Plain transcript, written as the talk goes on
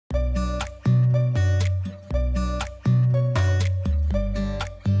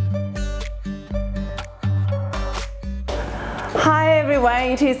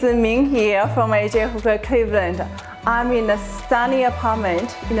everyone, it is Ming here from AJ Hooker, Cleveland. I'm in a stunning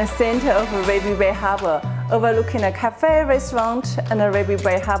apartment in the center of Raby Bay Harbor, overlooking a cafe, restaurant, and a Raby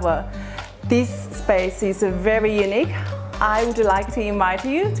Bay Harbor. This space is very unique. I would like to invite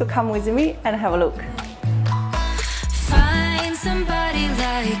you to come with me and have a look. Find somebody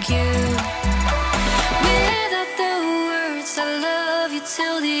like you. Without the words, I love you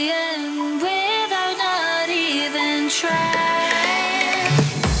till the end. Without not even trying.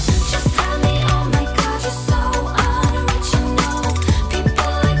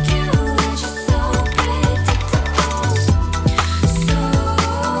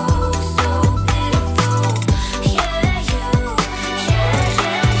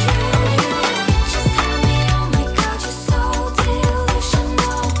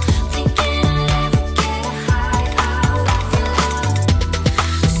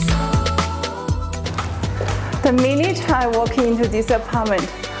 The minute I walk into this apartment,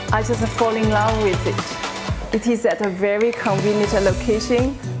 I just fall in love with it. It is at a very convenient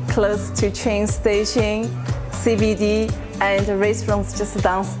location, close to train station, CBD, and restaurants just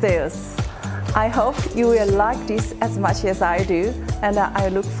downstairs. I hope you will like this as much as I do, and I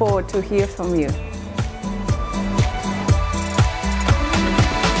look forward to hear from you.